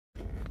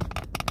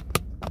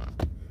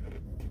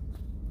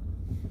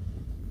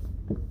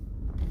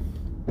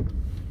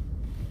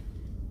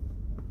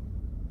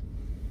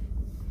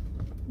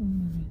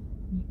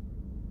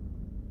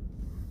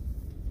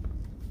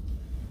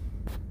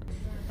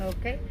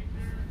Okay.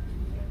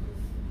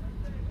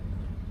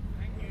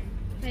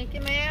 Thank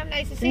you, ma'am.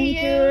 Nice to see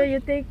you. Thank you. You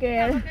take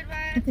care. Have a good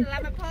one.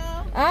 Salamat po.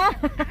 Ah,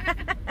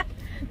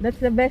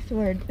 that's the best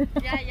word.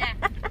 Yeah.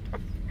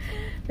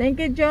 Thank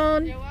you,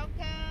 John. You're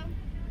welcome.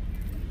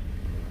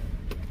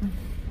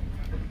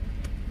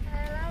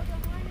 Hello,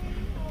 good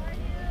morning. How are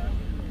you?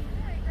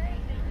 Hi, great.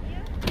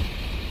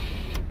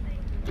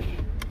 Thank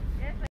you.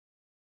 Yes,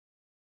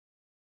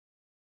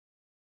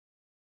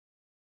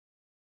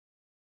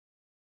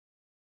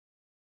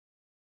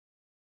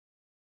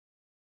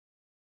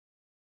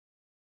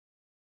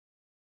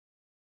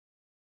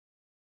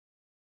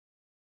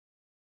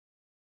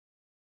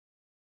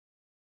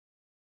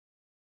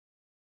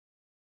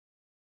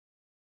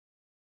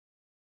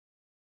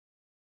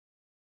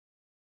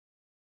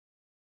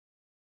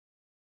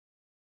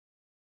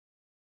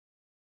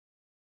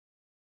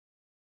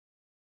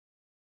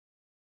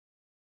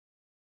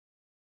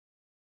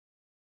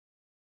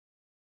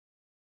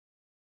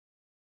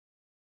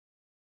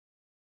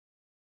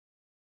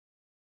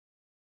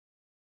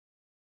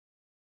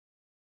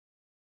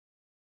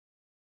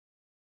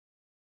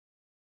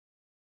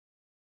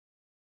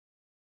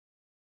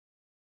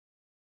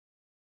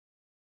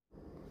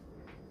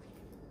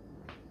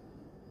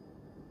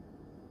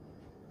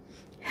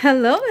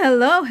 Hello.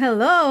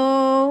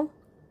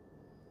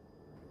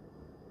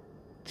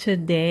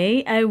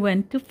 Today I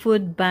went to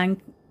food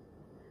bank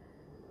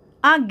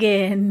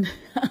again.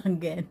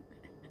 Again.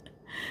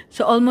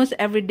 So almost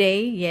every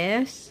day,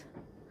 yes.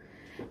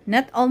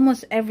 Not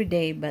almost every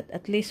day, but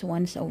at least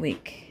once a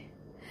week.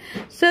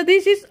 So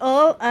this is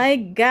all I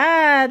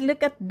got.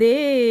 Look at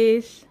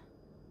this.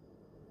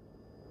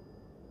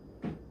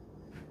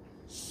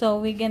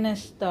 So we're gonna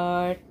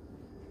start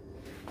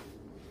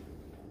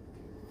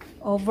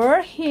over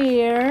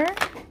here.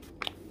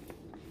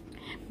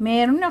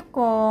 Meron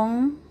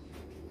akong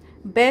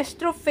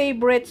best true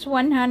favorites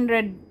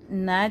 100%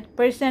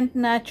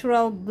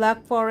 natural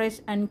black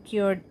forest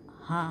uncured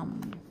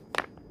ham.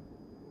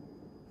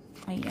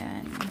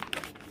 Ayan.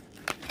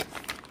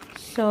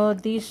 So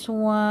this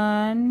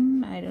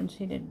one, I don't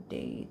see the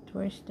date.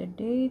 Where's the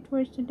date?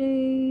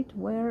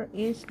 Where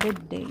is the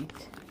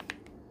date?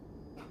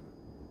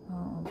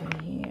 Oh, over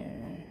here.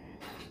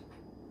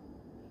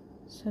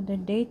 So the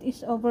date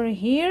is over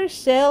here.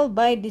 Sell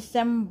by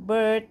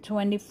December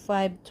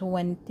 25,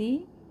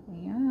 20.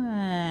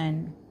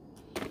 Ayan.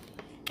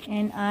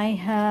 And I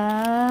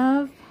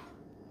have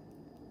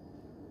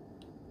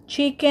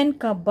chicken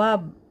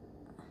kebab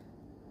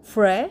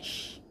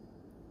fresh.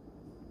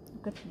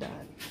 Look at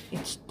that.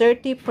 It's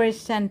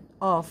 30%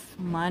 off,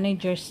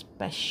 manager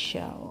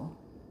special.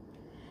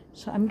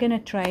 So I'm gonna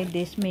try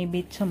this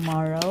maybe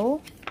tomorrow.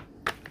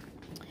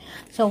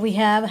 So we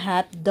have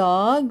hot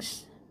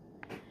dogs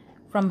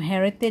from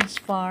Heritage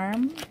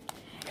Farm.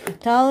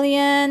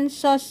 Italian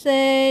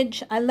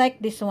sausage. I like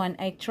this one.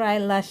 I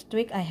tried last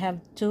week. I have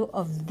 2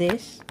 of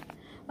this.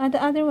 The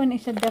other one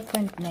is a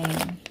different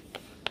name.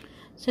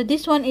 So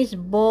this one is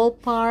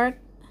ballpark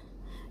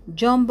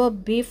jumbo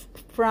beef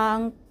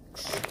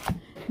franks.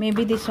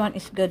 Maybe this one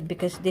is good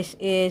because this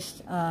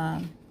is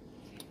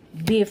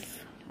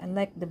beef. I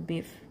like the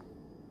beef.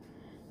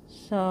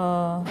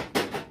 So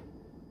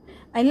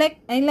I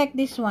like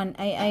this one.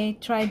 I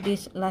tried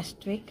this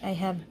last week. I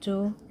have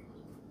 2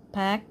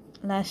 pack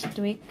last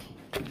week.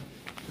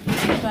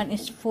 This one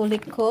is fully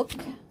cooked.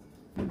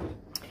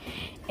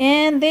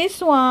 And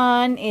this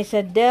one is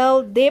a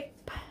Del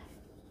dip.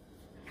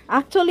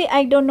 Actually,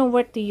 I don't know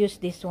where to use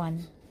this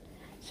one.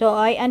 So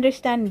I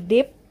understand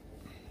dip.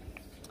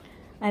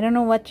 I don't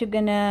know what you're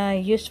gonna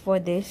use for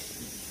this.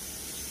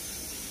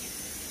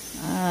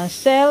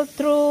 Sell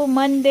through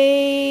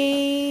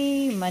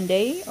Monday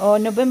or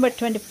November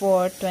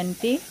 24,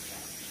 20.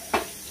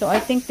 So I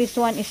think this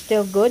one is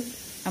still good.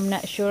 I'm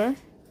not sure,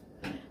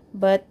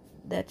 but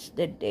that's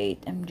the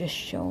date. I'm just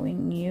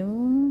showing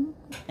you.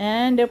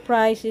 And the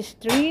price is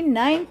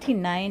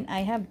 $3.99.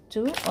 I have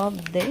 2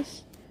 of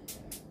this.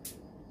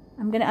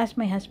 I'm gonna ask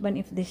my husband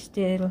if this is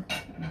still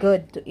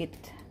good to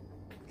eat.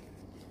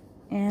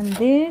 And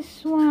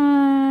this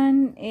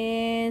one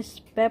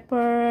is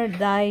pepper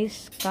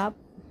dice cup.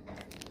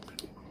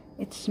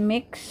 It's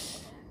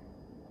mixed.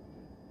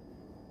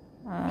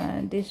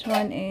 This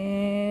one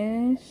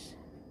is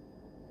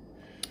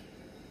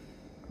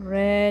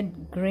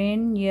red,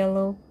 green,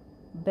 yellow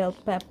bell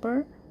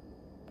pepper.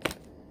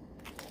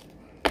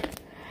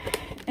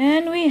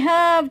 And we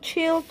have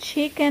chilled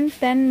chicken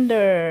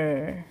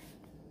tender.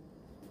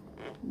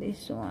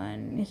 This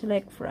one is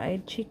like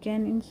fried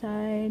chicken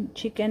inside.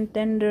 Chicken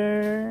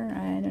tender.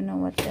 I don't know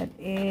what that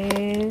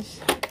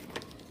is.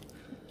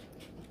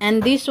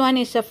 And this one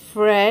is a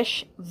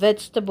fresh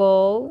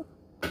vegetable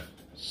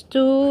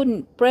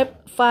stew.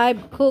 Prep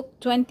 5, cook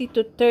 20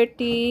 to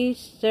 30,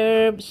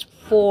 serves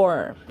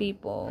 4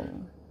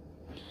 people.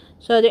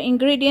 So the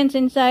ingredients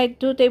inside: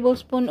 2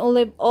 tablespoons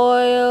olive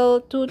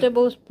oil, 2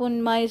 tablespoons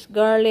minced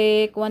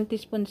garlic, 1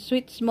 teaspoon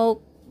sweet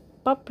smoked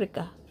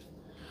paprika.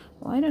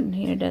 Oh, I don't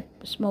hear that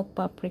smoked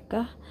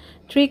paprika.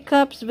 3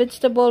 cups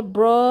vegetable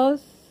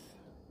broth,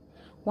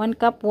 1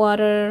 cup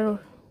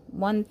water,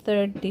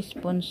 1/3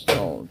 teaspoon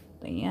salt.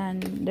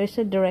 Ayan. There's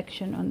a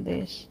direction on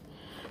this.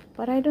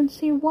 But I don't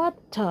see what.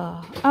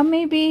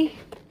 Maybe.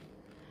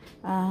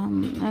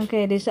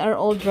 Okay, these are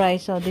all dry.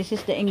 So this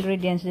is the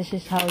ingredients. This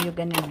is how you're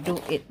gonna do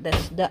it.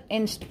 That's the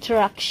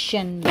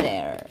instruction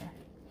there.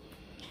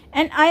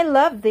 And I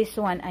love this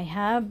one. I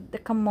have the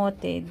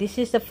kamote. This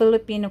is the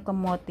Filipino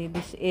kamote.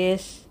 This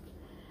is,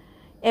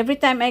 every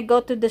time I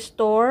go to the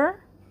store,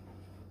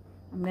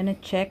 I'm gonna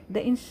check the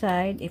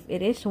inside. If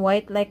it is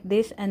white like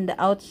this and the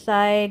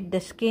outside,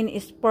 the skin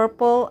is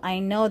purple,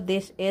 I know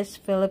this is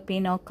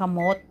Filipino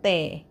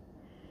kamote.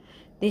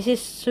 This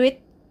is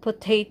sweet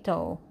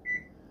potato.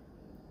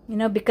 You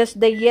know, because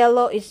the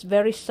yellow is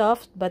very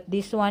soft, but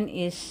this one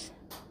is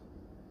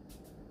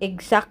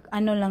exact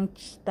ano lang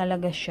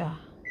talaga siya.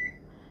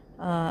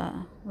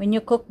 When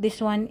you cook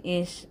this one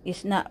is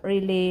not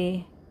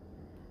really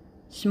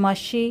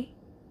smushy.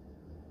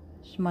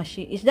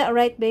 Is that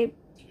right, babe?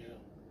 Yeah.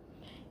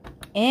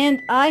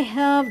 And I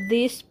have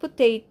this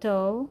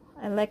potato.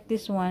 I like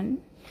this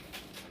one.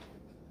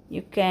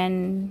 You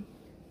can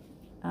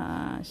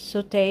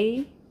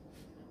saute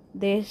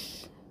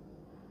this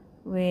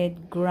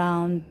with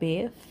ground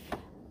beef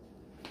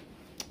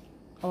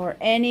or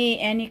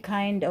any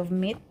kind of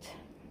meat.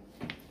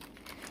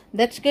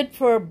 That's good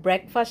for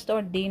breakfast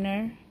or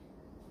dinner.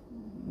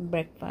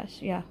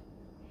 Breakfast, yeah.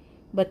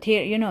 But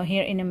here, you know,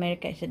 here in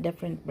America, it's a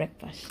different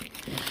breakfast.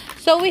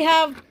 So we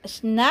have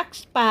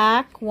snacks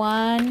pack.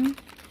 1,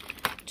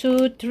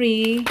 2,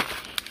 3.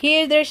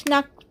 Here there's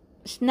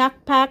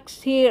snack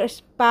packs. Here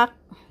is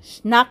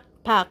snack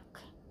pack.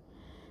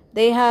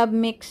 They have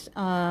mixed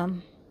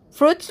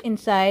fruits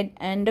inside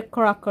and the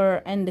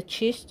cracker and the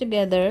cheese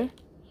together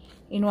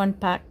in one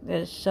pack.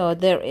 So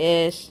there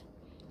is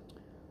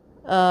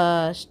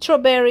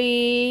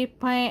strawberry,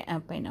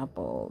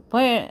 pineapple,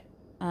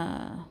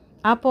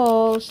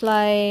 apple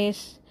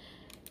slice,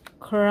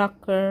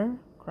 cracker,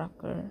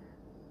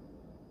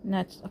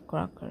 not a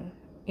cracker,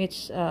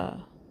 it's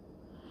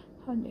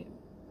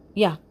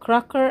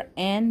cracker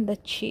and the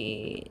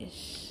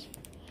cheese.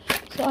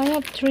 So I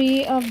have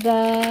 3 of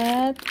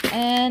that,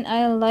 and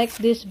I like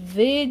this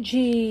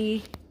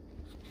veggie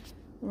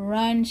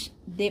ranch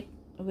dip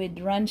with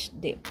ranch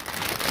dip.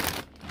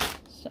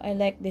 So I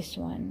like this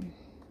one.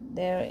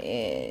 There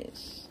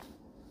is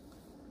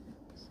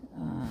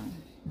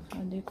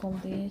how do you call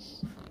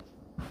this?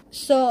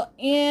 So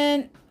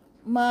in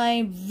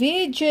my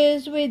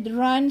veggies with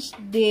ranch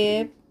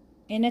dip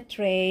in a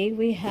tray,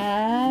 we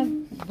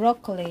have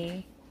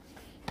broccoli,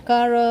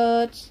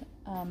 carrots,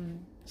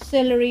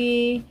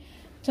 celery,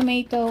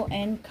 tomato,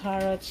 and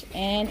carrots,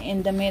 and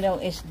in the middle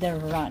is the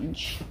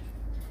ranch.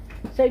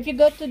 So if you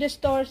go to the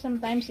store,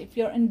 sometimes if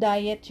you're on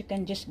diet, you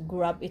can just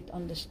grab it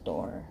on the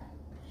store.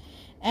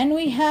 And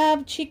we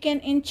have chicken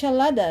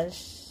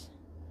enchiladas.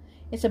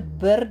 It's a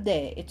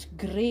verde. It's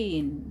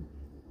green.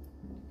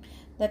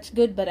 That's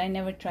good, but I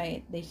never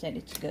try it. They said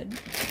it's good.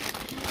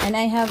 And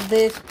I have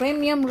this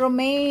premium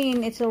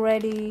romaine. It's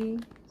already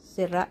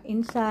sira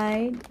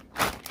inside.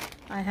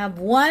 I have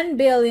 1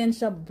 billion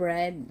of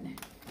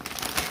bread.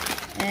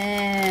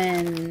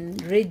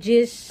 And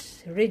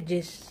Ridges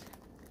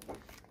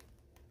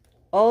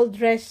all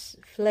dress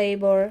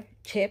flavor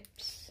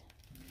chips.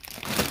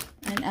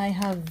 And I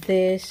have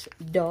this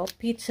dough,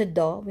 pizza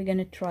dough. We're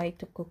gonna try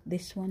to cook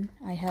this one.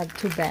 I have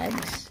 2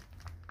 bags.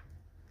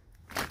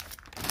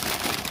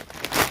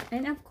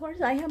 And of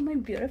course I have my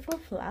beautiful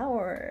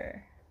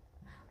flour.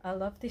 I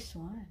love this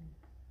one.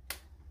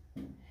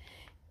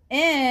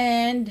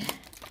 And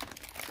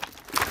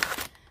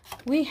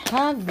we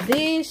have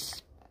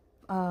this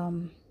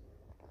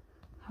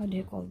how do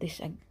you call this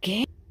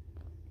again?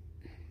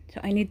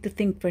 So I need to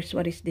think first,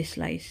 what is this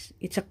slice?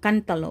 It's a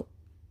cantaloupe.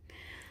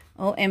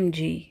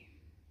 OMG.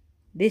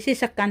 This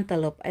is a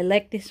cantaloupe. I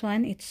like this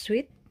one. It's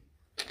sweet.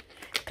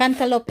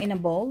 Cantaloupe in a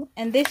bowl.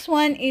 And this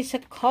one is a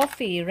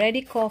coffee.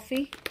 Ready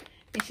coffee.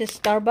 It's a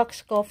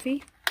Starbucks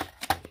coffee.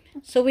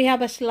 So we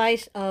have a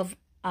slice of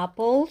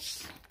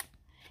apples.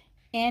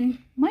 And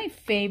my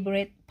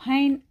favorite,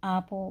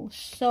 pineapple.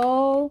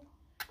 So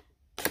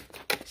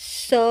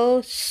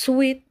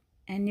sweet.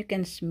 And you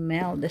can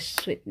smell the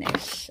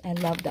sweetness. I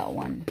love that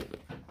one.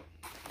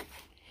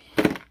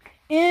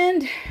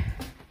 And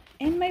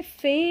my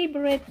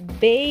favorite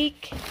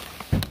bake.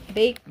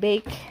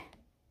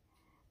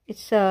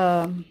 It's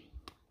how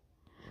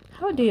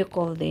do you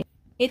call this?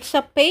 It's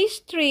a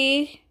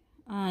pastry,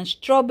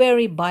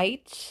 strawberry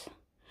bites.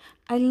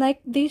 I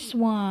like this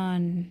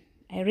one.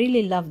 I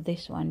really love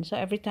this one. So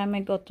every time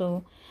I go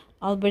to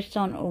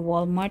Albertson or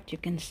Walmart, you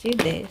can see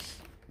this.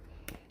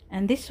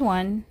 And this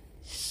one,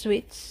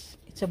 sweets.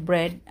 It's a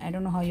bread. I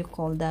don't know how you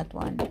call that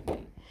one.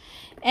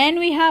 And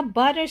we have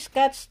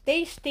butterscotch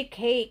tasty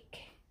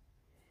cake.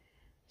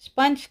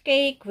 Sponge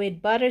cake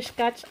with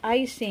butterscotch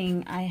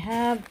icing. I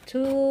have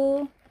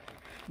 2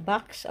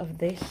 boxes of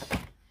this.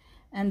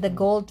 And the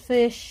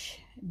goldfish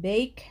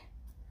bake.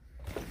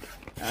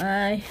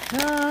 I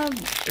have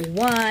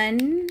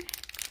 1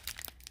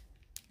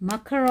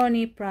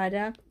 macaroni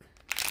product.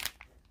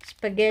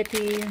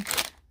 Spaghetti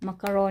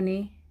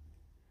macaroni.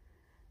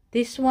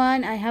 This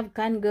one, I have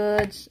canned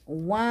goods.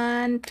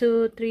 1,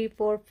 2, 3,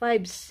 4,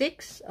 5,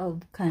 6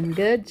 of canned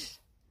goods.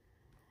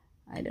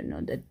 I don't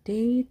know the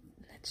date.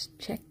 Let's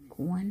check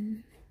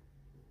one.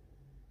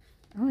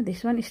 Oh,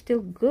 this one is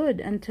still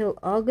good until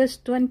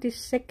August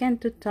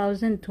 22nd,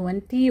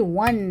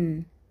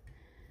 2021.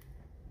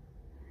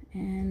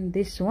 And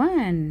this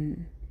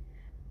one,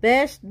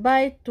 Best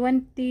Buy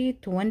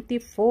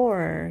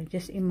 2024.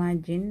 Just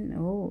imagine.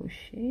 Oh,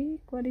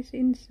 shake. What is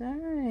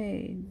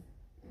inside?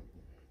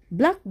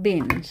 Black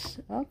beans.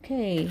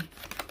 Okay.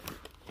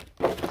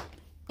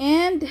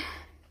 And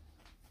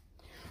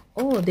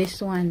oh,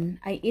 this one.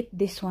 I ate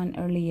this one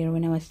earlier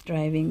when I was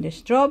driving. The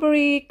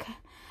strawberry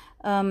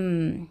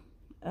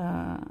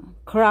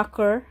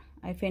cracker.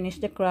 I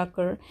finished the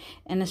cracker.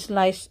 And a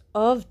slice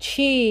of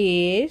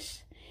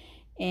cheese.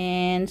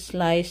 And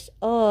slice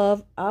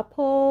of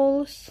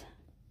apples.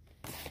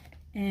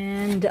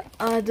 And the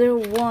other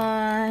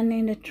one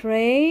in the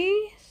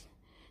tray.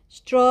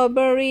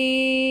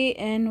 Strawberry.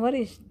 And what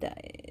is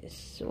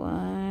this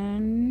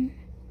one?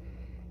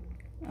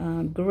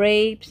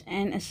 Grapes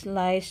and a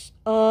slice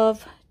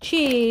of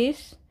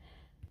cheese.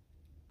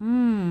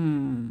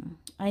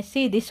 I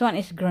see this one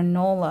is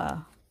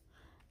granola.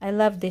 I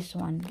love this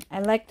one. I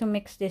like to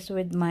mix this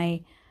with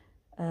my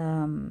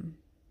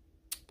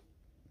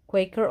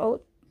Quaker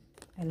oat.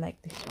 I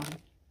like this one.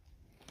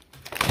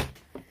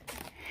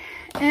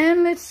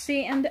 And let's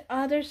see on the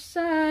other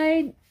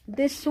side.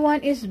 This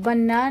one is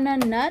banana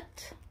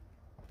nut.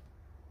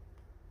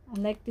 I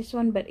like this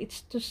one, but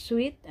it's too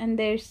sweet and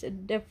there's a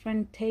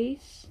different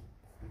taste.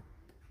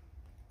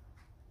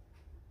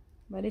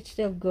 But it's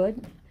still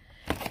good.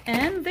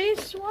 And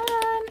this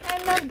one,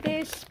 I love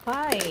this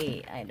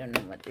pie. I don't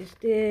know what is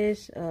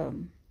this.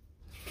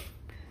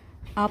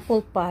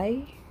 Apple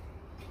pie.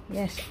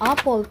 Yes,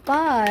 apple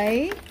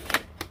pie.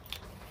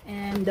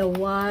 And the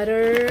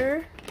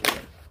water.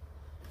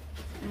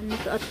 And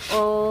that's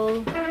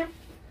all.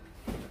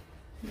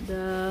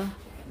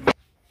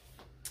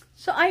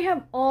 So I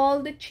have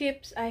all the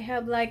chips. I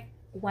have like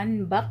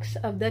 1 box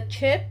of the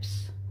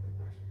chips.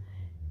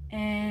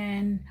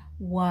 And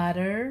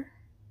water.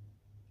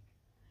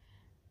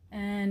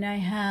 And I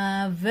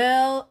have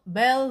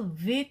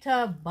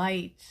Belvita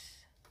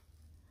bites.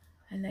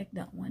 I like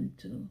that one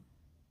too.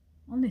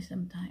 Only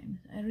sometimes.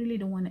 I really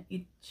don't want to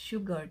eat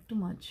sugar, too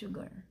much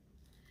sugar.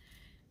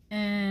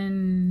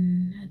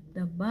 And at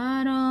the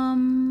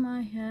bottom,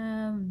 I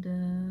have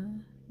the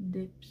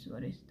dips.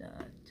 What is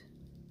that?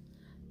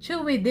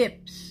 Chewy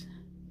dips.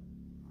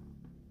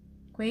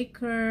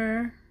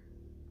 Quaker.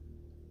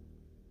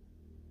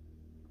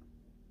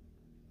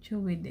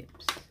 Chewy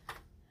dips.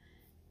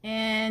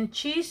 And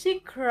cheesy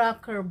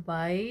cracker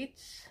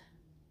bites.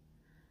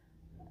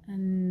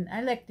 And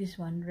I like this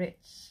one,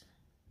 Ritz.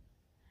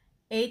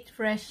 8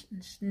 fresh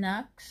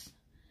snacks.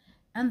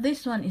 And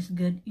this one is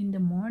good in the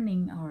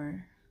morning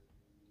or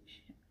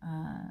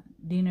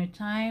dinner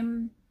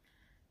time.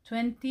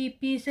 20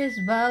 pieces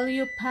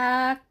value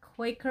pack.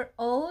 Quaker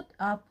oat,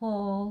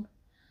 apple,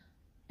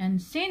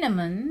 and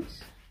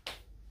cinnamons.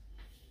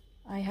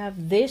 I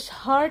have this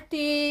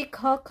hearty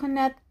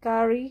coconut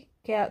curry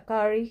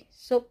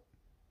soup.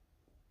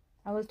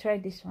 I will try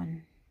this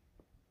one.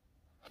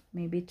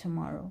 Maybe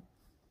tomorrow.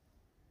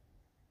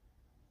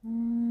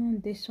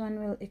 This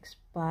one will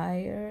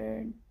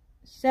expire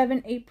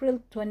 7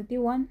 April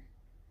 21.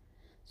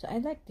 So I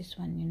like this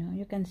one, you know.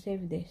 You can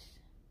save this.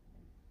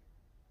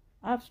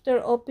 After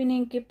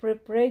opening, keep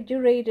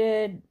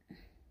refrigerated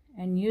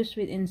and use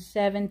within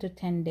 7 to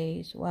 10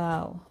 days.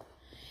 Wow.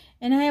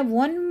 And I have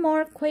one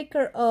more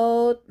Quaker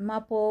oat,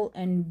 maple,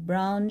 and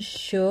brown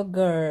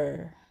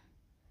sugar.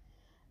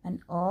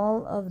 And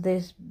all of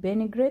this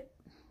vinaigrette.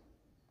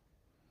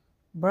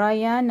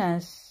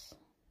 Brianna's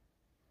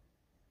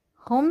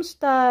home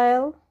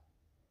style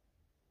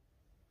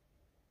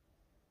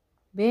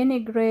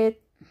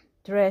vinaigrette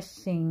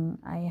dressing.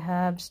 I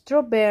have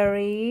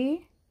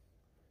strawberry,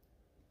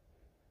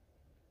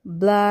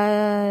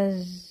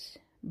 blush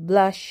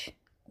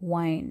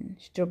wine,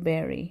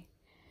 strawberry,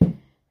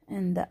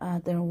 and the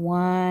other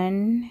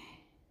one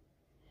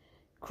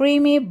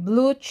creamy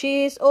blue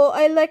cheese. Oh,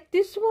 I like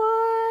this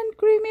one,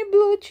 creamy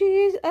blue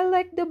cheese. I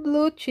like the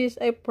blue cheese,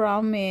 I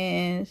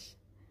promise.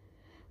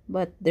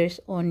 But there's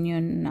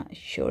onion, not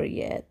sure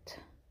yet.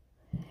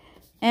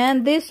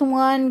 And this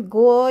one,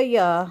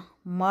 Goya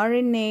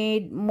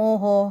marinade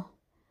mojo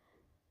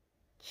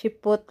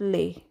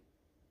chipotle.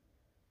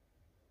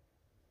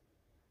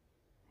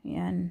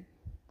 Yan.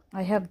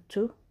 I have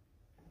 2.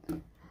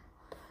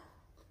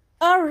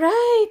 All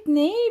right,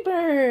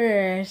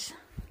 neighbors.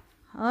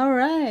 All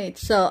right.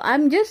 So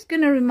I'm just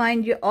going to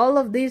remind you, all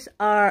of these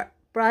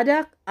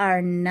product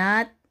are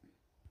not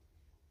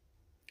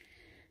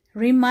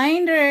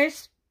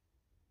reminders.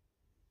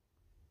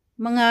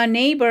 Mga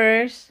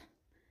neighbors,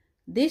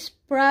 this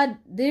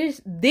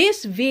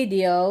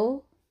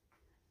video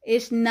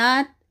is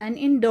not an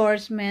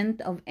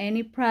endorsement of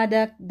any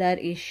product that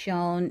is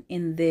shown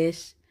in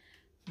this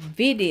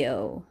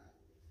video.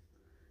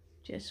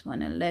 Just want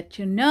to let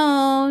you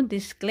know,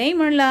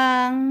 disclaimer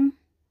lang.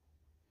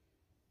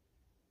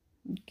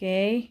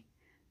 Okay.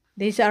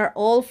 These are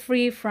all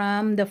free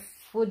from the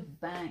food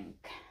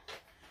bank.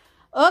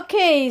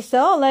 Okay,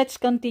 so let's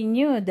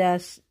continue.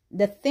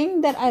 The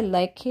thing that I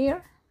like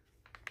here,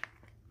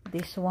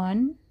 this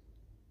one,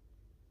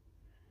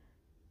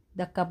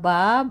 the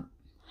kebab,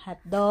 hot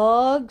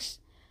dogs,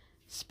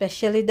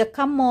 especially the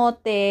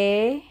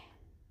kamote,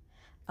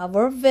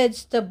 our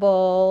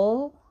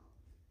vegetable,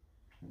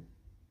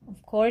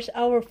 of course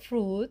our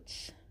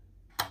fruits,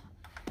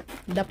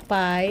 the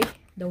pie,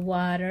 the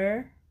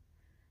water,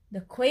 the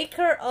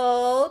Quaker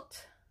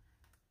oat,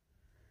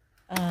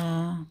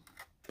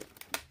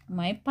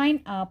 my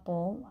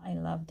pineapple, I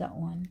love that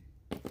one,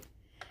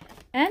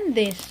 and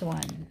this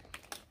one.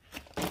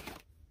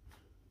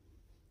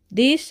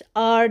 These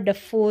are the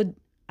food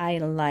I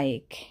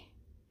like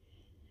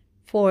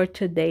for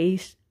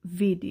today's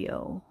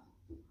video.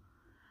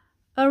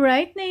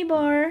 Alright,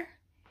 neighbor,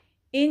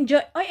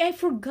 enjoy. Oh, I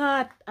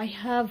forgot, I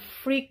have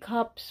free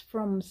cups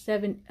from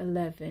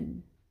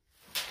 7-Eleven.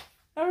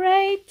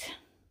 Alright.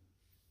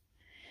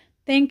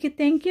 Thank you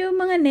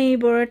mga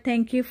neighbor.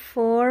 Thank you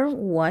for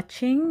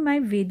watching my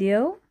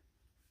video.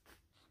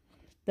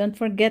 Don't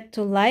forget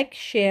to like,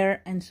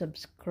 share, and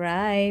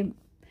subscribe.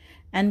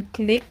 And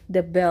click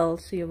the bell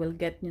so you will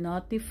get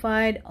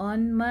notified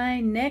on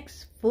my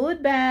next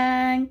food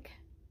bank.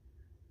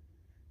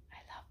 I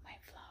love my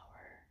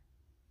flower.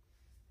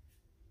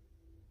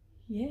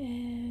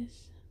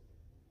 Yes.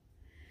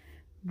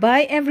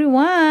 Bye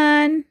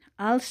everyone.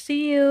 I'll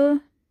see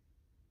you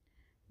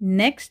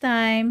next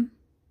time.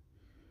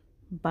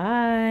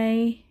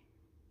 Bye.